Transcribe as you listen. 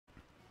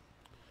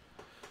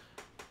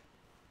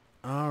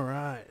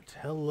Alright,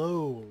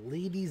 hello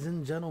ladies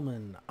and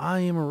gentlemen, I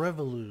am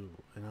Revolu,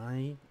 and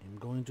I am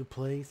going to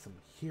play some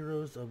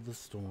Heroes of the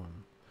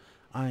Storm.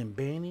 I am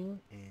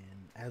banning,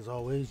 and as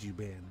always you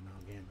ban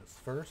Mal'Ganis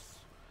first.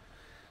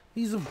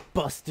 He's a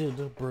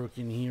busted,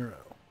 broken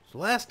hero. So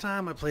last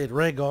time I played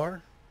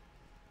Rhaegar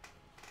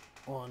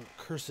on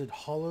Cursed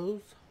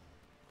Hollows.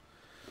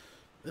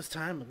 This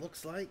time it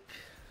looks like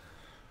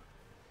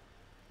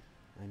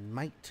I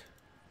might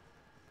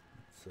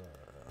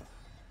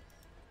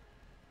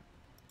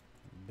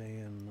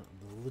ban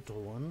the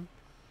little one.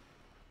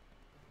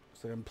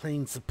 So I'm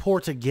playing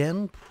support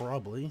again,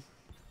 probably.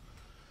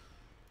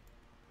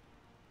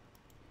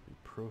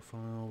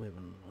 Profile, we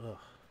haven't.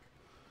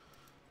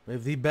 We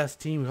have the best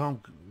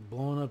team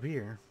blowing up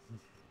here.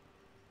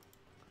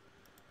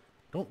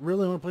 Don't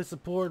really want to play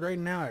support right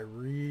now. I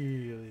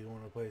really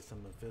want to play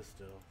some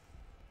Mephisto.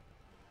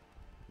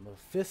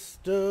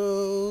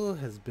 Mephisto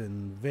has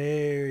been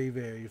very,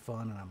 very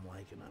fun, and I'm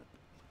liking it.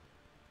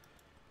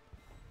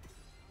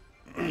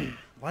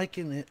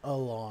 Liking it a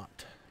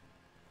lot.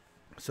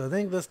 So I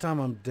think this time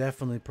I'm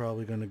definitely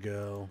probably going to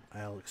go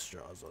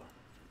Alexstrasza.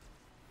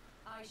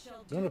 I'm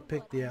going to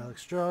pick the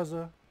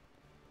Alexstrasza.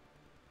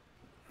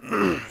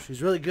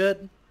 She's really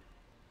good.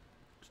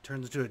 She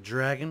turns into a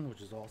dragon,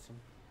 which is awesome.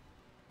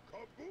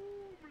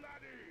 Kaboom,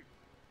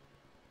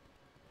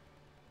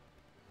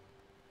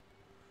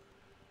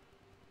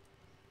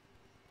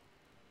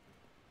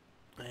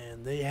 laddie!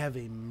 And they have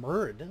a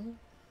Muradin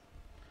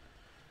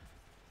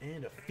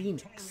and a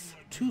Phoenix.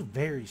 Two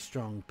very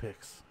strong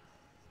picks.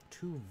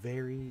 Two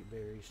very,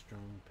 very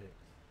strong picks.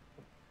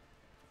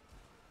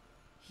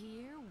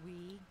 Here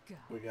we go.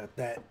 We got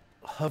that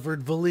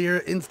hovered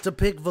Valeera,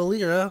 insta-pick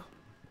Valeera.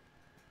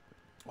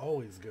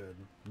 Always good.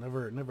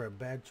 Never a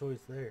bad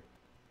choice there.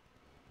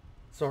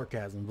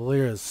 Sarcasm.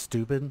 Valeera is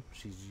stupid.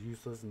 She's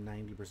useless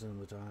 90% of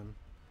the time.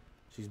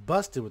 She's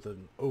busted with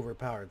an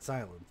overpowered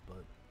silence,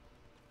 but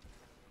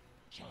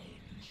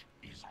Change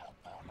is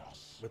upon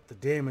us. with the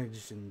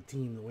damage and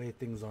team the way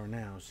things are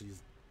now, she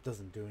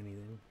doesn't do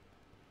anything.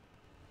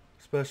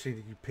 Especially if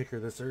you pick her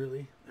this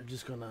early. They're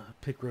just gonna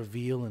pick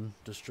reveal and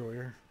destroy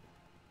her.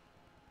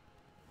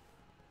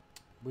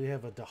 We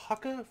have a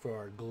Dahaka for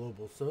our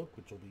global soak,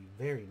 which will be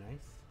very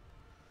nice.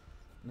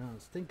 Now I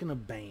was thinking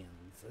of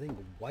bans. I think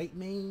White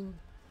Mane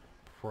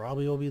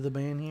probably will be the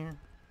ban here.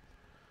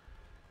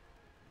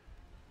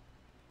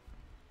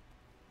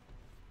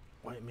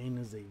 White Mane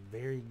is a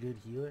very good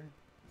healer.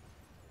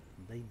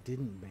 They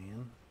didn't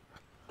ban.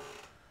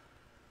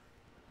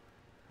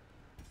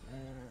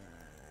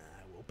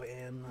 I will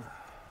ban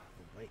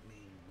White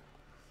Mane.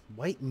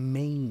 White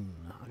Mane.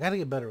 I gotta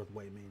get better with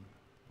White Mane.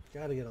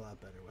 Gotta get a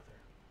lot better with her.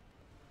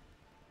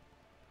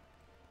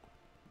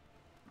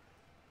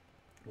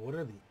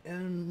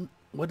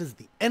 What is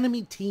the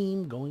enemy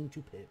team going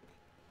to pick?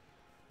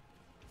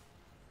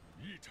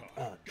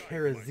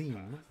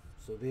 Karazim.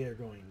 So they are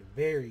going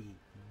very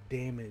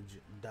damage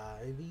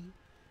divey,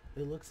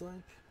 it looks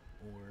like,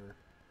 or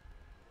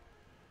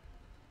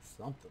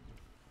something.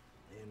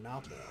 And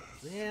Malcolm.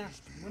 Yeah,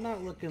 we're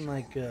not looking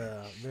like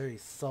a very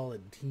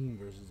solid team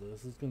versus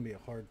this. It's gonna be a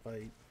hard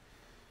fight.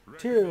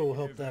 Tyrael will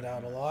help that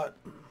out a lot.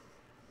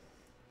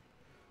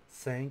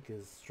 Sank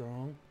is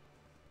strong.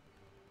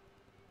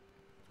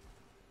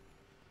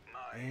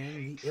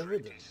 And the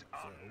Illidan. So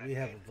we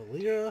have a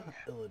Valeera,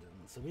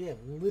 Illidan. So we have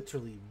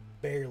literally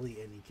barely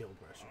any kill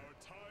pressure.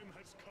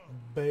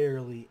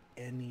 Barely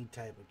any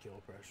type of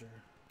kill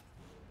pressure.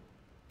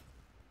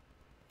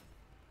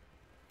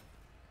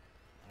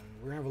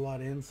 We're gonna have a lot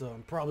in, so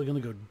I'm probably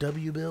gonna go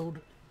W build.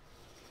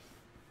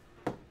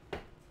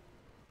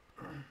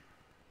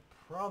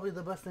 Probably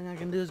the best thing I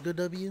can do is go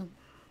W.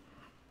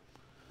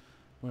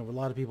 We have a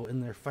lot of people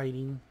in there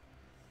fighting.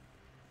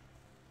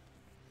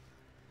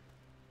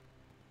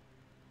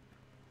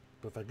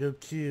 But if I go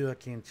Q, I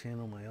can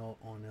channel my ult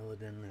on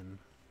Illidan, and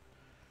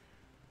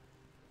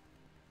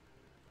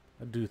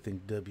I do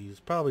think W is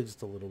probably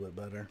just a little bit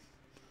better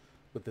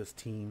with this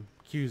team.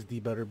 Q's the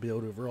better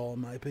build overall,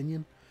 in my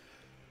opinion.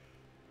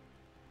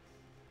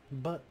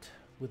 But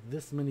with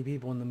this many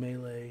people in the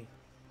melee,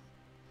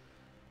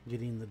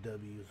 getting the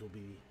W's will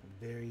be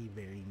very,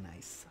 very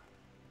nice.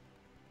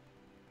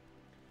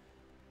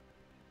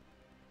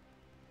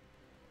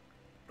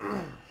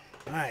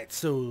 Alright,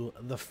 so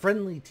the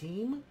friendly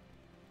team: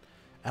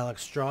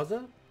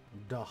 Alexstrasza,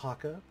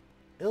 Dahaka,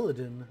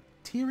 Illidan,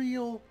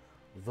 Tyrael,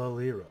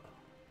 Valeera.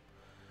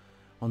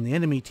 On the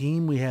enemy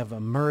team, we have a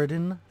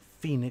Muradin,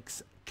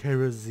 Phoenix,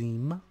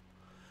 Karazim,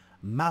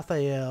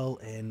 Mathael,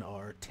 and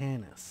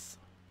Artanis.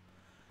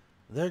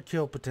 Their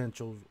kill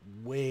potential's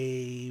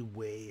way,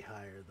 way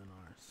higher than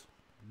ours.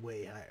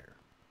 Way higher.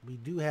 We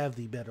do have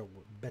the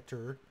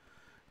better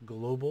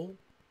global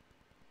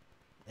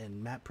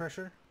and map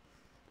pressure,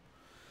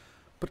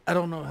 but I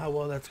don't know how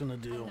well that's gonna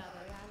do.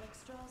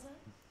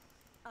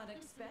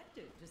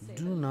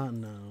 Do not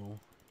know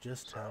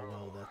just how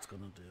well that's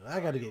gonna do.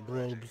 I gotta get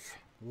globes.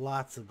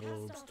 Lots of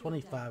globes.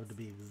 25 to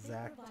be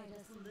exact.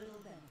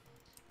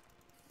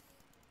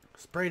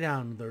 Spray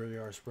down the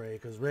Rhaegar spray,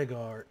 because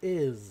Rhaegar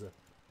is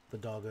the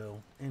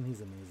doggo, and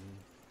he's amazing.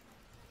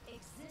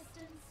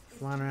 Existence is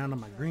Flying around on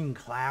my green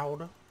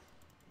cloud.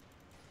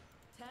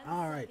 10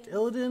 Alright, seconds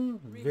Illidan,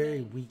 very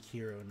remaining. weak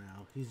hero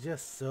now. He's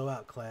just so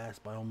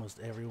outclassed by almost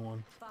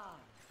everyone. 5,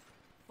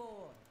 4,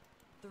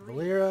 3,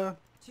 Valera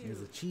is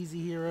 2, a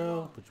cheesy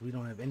hero, which we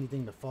don't have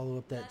anything to follow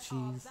up that let our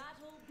cheese.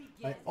 battle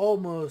I begin.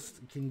 almost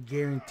can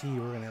guarantee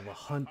we're going to have a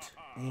hunt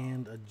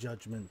and a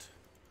judgment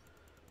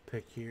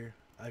pick here.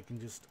 I can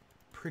just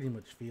pretty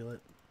much feel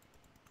it.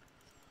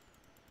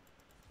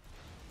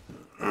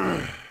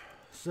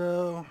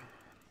 So,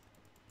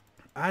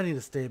 I need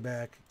to stay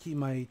back, keep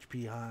my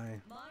HP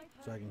high, My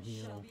so I can purpose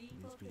shall heal be these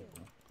fulfilled.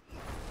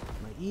 people.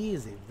 My E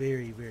is a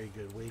very, very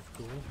good wave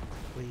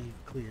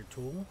clear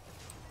tool.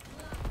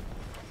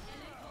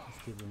 Let's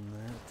give him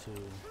that to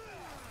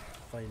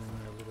fight in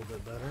there a little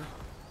bit better.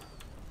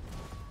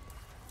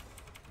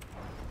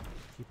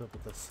 Keep up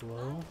with the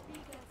slow.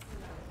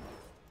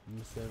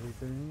 Miss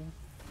everything.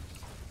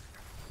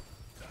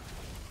 Get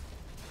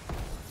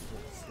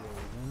slow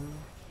down.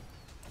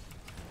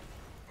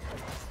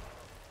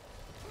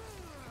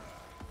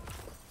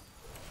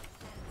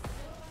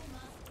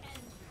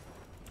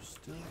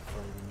 Still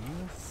fighting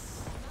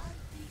this.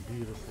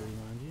 Beautifully,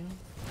 mind you.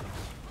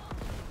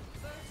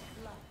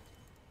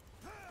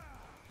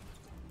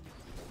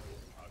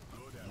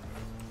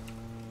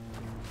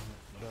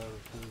 About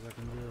as good as I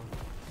can do.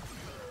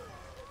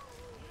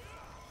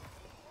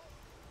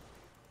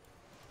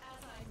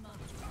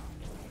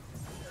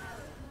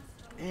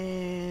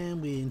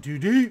 And we in too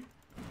deep.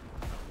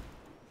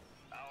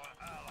 Our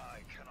ally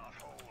cannot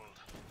hold.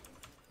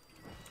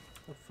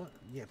 The fuck?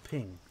 Yeah,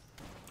 ping.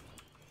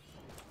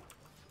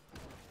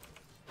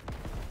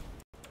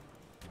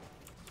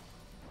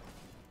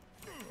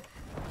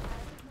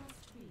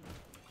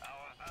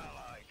 Our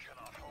ally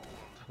cannot hold.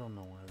 I don't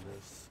know why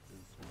this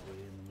is way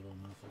in the middle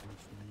of my fucking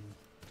screen.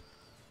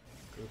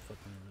 Go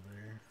fucking over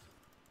there.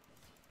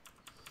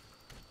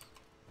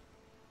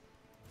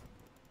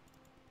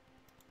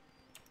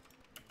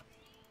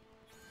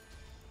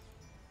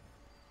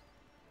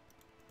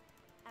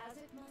 As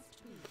it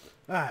must be.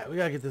 Alright, we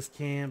gotta get this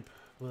camp,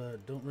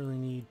 but don't really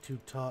need two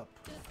top.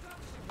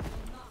 Destruction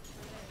will not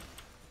prevail.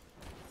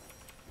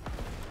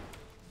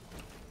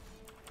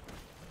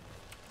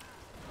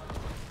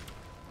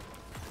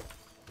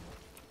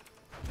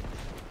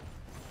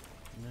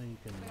 You know you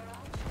can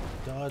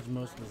dodge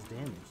most of his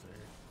damage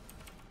there.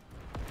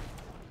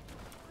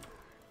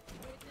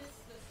 Witness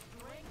the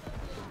strength of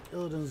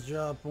love. Illidan's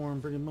job for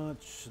him pretty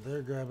much.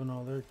 They're grabbing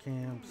all their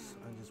camps.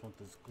 I just want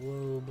this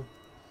globe.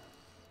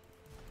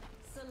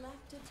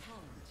 Select a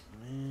talent.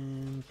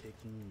 And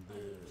taking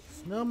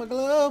this. No, my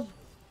globe!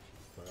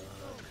 Fuck.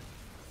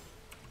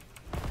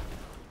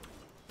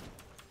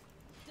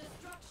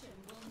 Destruction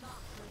will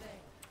not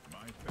prevail.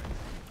 My thanks.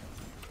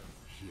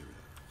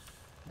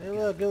 Hey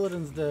look,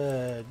 Illidan's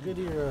dead. Good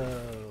hero.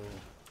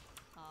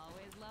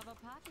 Always love a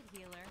pocket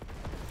healer.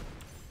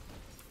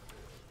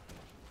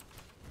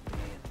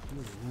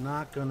 This is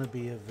not gonna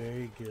be a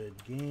very good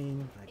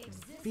game. I can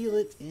feel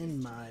it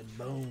in my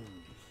bones.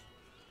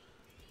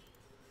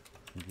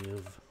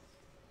 Give.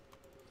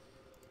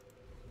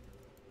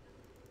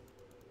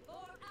 For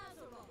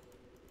Azeroth.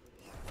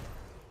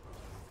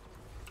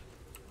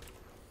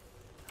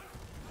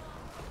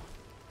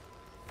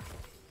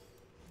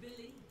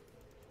 Believe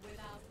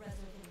without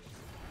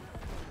reservation.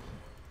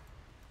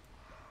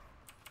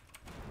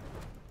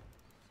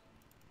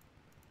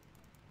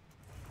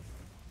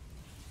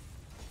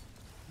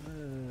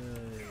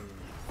 Hey,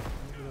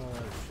 look at all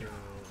that shit.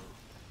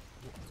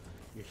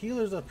 Your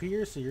healer's up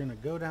here, so you're gonna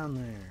go down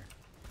there.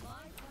 My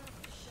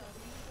purpose shall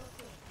be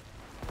fulfilled.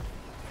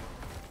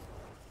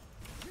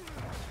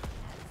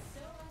 And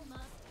so I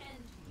must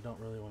end you. Don't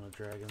really want to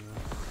drag in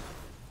this.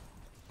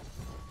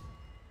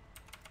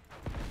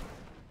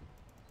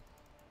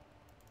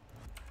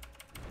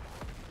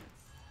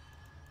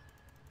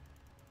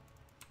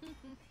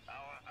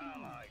 Our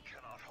ally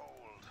cannot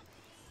hold.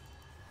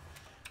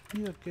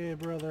 You okay,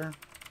 brother?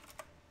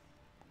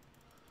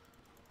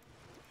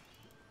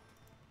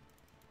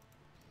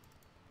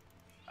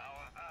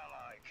 Our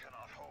ally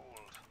cannot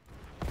hold.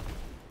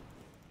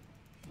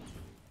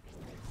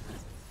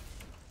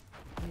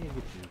 You get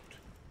juked.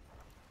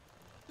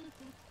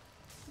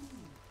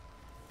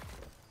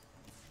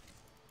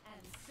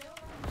 And so I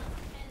must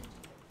end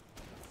you.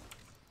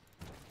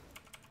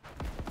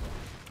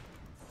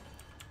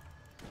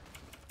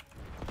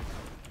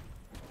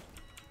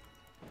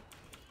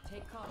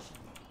 Take caution.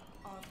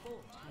 Our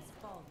bolt has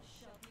fallen.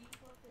 Shall be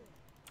fulfilled.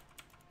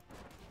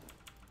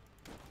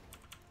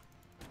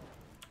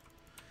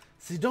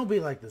 See, don't be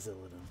like this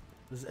Illidan.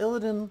 This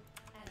Illidan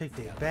picked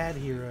a bad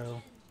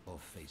hero Or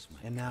face my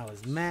and now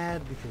is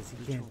mad because he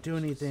can't do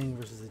anything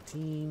versus a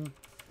team.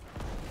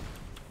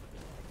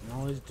 And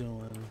all he's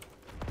doing is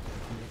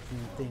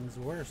making things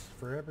worse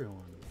for everyone.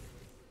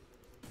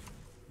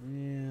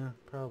 Yeah,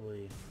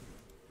 probably.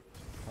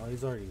 Oh,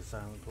 he's already a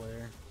silent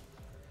player.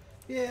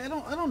 Yeah,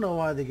 I don't know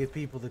why they give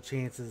people the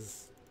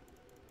chances.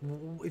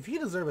 If you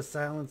deserve a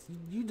silence,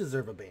 you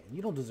deserve a ban.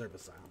 You don't deserve a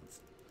silence.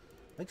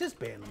 Like, just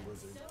ban them,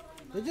 Blizzard.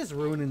 They're just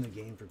ruining the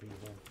game for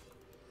people.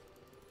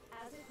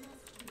 As it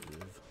must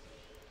be.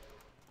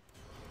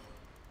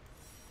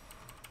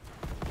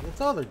 That's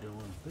all they're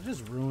doing. They're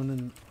just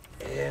ruining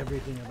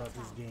everything about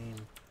this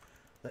game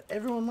that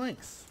everyone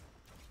likes.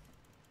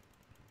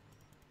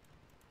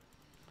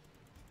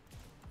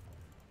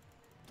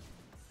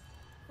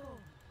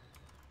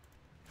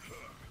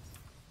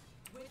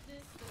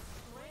 Witness the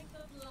strength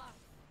of life.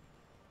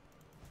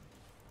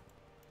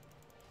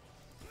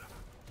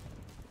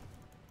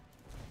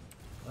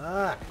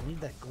 Ah, I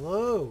need that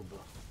globe.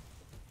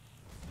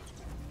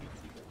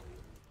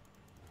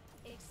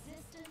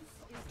 Existence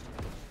is to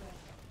be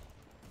dreaded.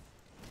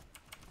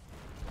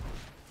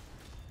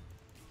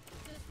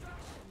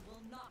 Destruction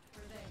will not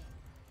prevail.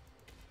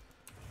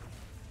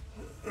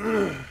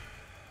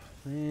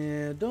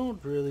 Yeah, don't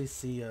really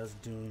see us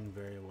doing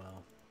very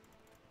well.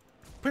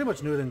 Pretty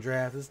much knew it in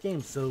draft. This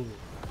game's so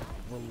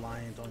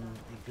reliant on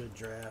a good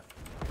draft.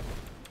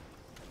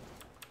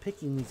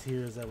 Picking these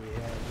heroes that we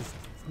have, it's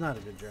not a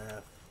good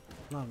draft.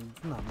 Not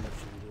much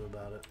you can do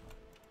about it.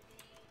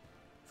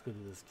 Let's go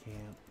do this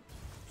camp.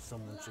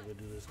 Someone should go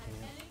do this camp.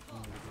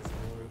 I'm gonna get this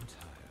board.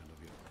 Tired of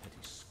your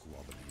petty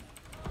squabbling.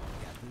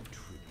 Gather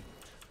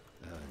tribute.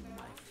 Earn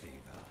my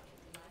favor.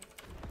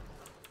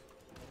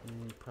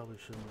 Probably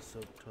shouldn't have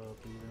soaked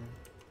top either.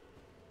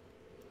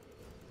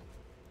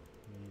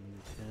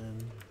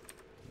 10.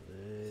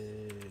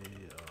 They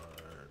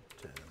are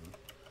 10.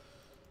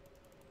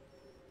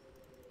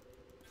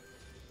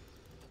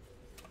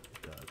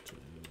 Got to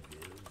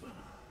give.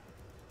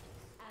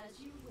 As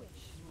you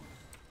wish, mortal.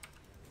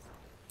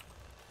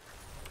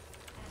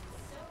 And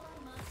so I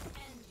must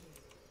end you.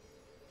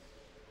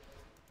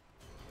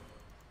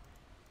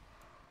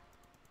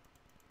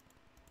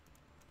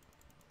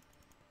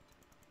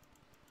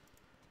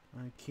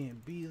 I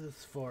can't be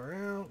this far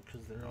out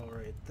because they're all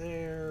right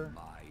there.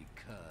 My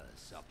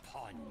curse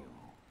upon you.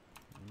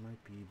 They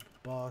might be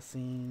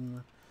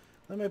bossing.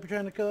 They might be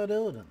trying to kill out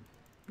Illidan.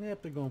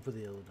 Yep, they're going for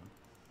the Illidan.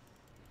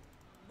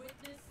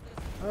 Witness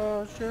the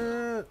Oh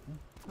shit!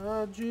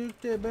 Oh,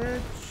 juked it,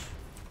 bitch!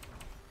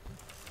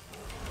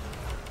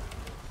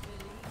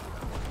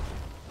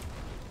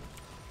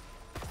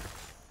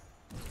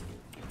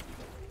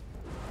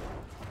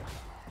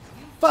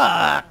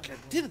 Fuck! I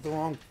did it the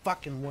wrong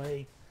fucking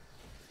way.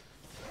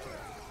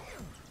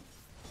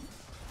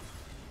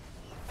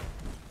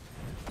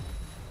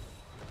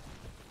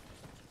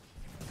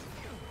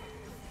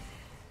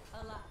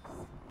 alas,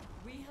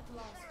 we have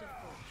lost a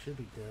foe. Should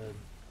be dead.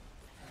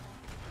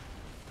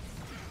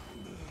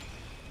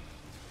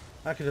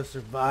 I could have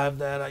survived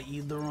that. I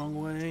eat the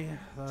wrong way.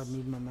 I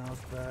moved my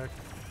mouse back.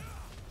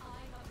 I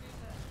have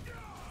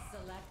returned.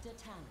 Select a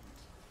talent.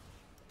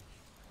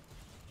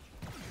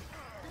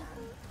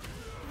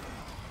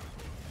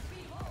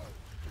 Behold,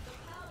 the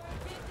power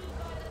gifted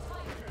by the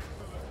Titan.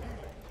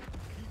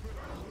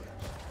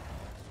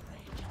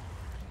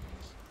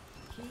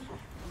 Keep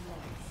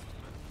lost.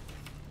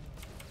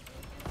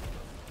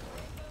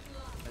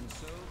 And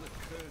so the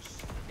curse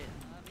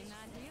ends. I'll be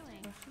not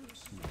healing.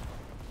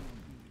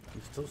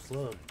 He's so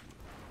slow.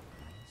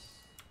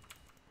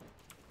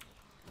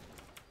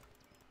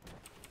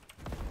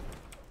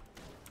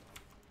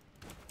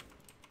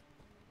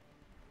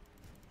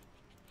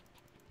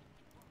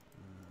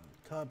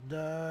 Top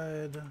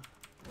died.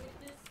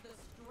 Witness the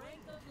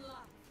strength of life.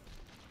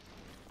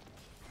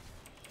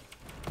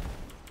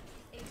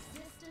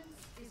 Existence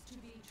is to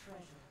be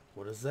treasured.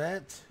 What is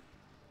that?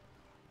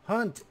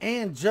 Hunt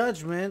and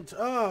judgment.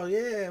 Oh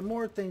yeah,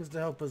 more things to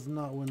help us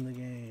not win the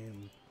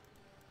game.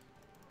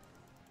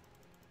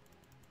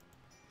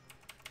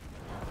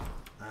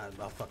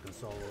 I'll fucking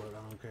solo it.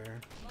 I don't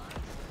care. Shall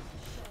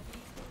be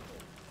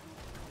fulfilled.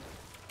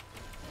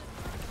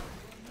 Destruction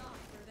will not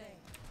prevail.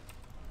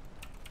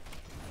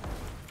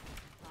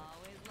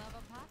 Always love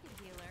a pocket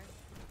healer.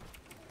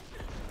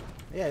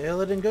 Yeah,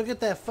 Illidan, go get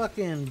that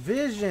fucking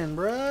vision,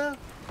 bruh.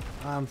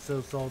 I'm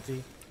so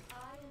salty. I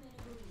am in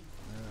belief.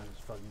 I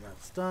just fucking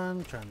got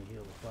stunned, trying to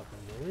heal the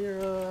fucking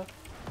Valera.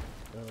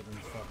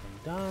 Illidan's fucking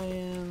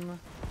dying.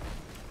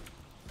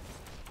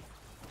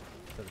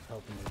 Instead of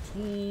helping the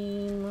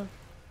team.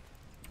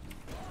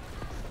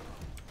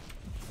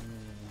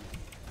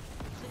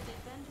 The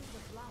defenders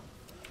of life.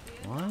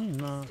 Why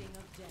not? Sting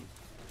of death.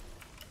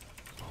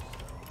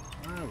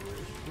 I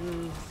wish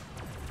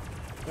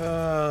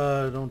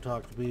Blizz. Don't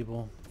talk to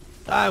people.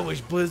 I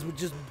wish Blizz would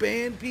just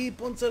ban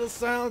people instead of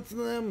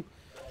silencing them.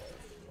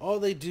 All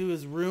they do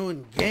is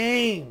ruin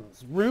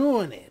games.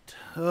 Ruin it.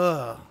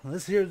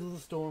 This here's the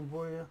storm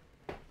for you.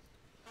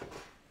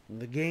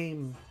 The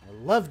game I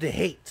love to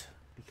hate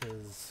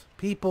because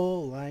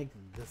people like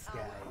this guy.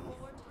 Our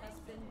fort has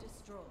been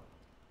destroyed.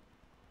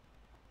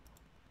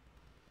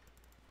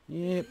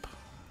 Yep.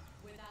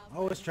 Without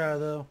Always try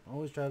though.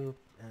 Always try to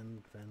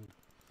end defend.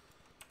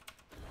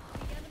 the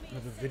enemy I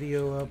have a is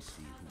video up.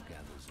 See who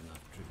gathers enough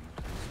tribute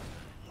this time.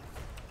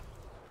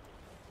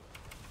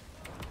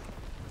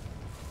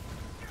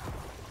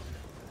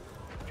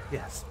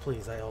 Yes,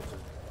 please, I altered.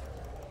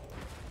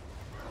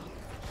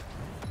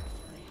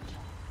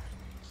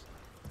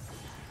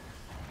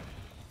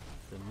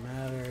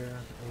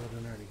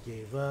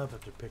 give up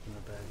after picking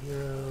a bad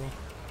hero.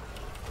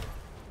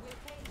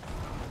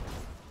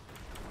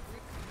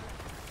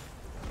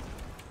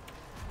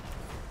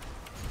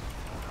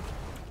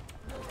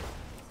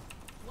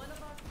 One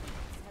of our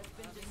fleets has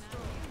been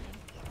destroyed.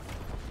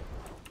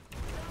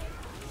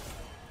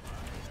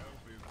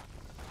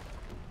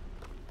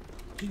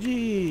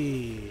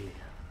 GG.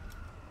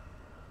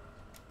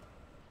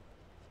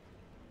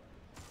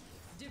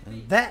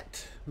 And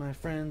that, my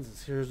friends,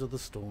 is Heroes of the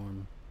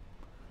Storm.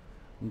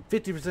 And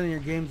 50% of your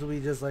games will be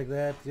just like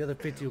that. The other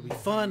 50 will be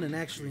fun and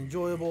actually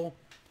enjoyable.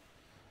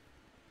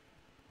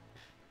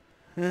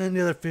 And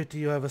the other 50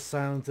 you'll have a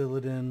silent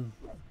Illidan.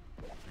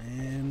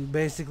 And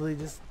basically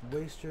just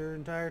waste your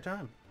entire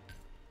time.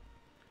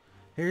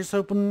 Here's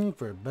hoping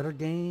for a better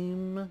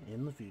game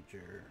in the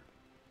future.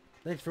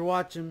 Thanks for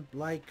watching.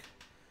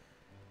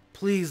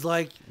 Please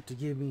like to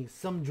give me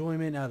some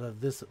enjoyment out of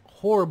this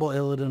horrible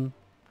Illidan.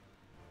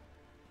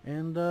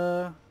 And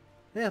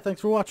yeah,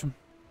 thanks for watching.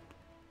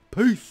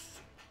 Peace.